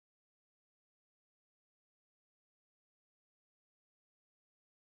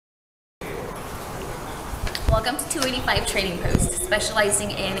Welcome to 285 Trading Post,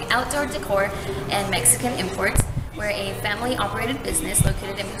 specializing in outdoor decor and Mexican imports. We're a family-operated business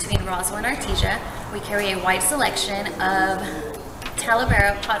located in between Roswell and Artesia. We carry a wide selection of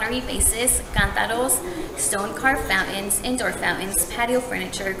Talavera pottery vases, cántaros, stone-carved fountains, indoor fountains, patio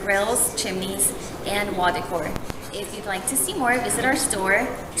furniture, grills, chimneys, and wall decor. If you'd like to see more, visit our store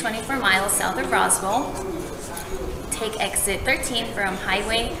 24 miles south of Roswell. Take exit 13 from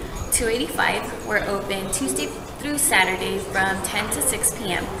Highway 285. We're open Tuesday through Saturday from 10 to 6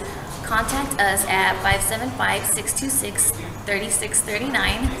 p.m. Contact us at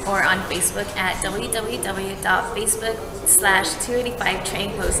 575-626-3639 or on Facebook at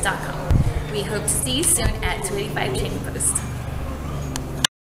www.facebook/285tradingpost.com. We hope to see you soon at 285 Trading Post.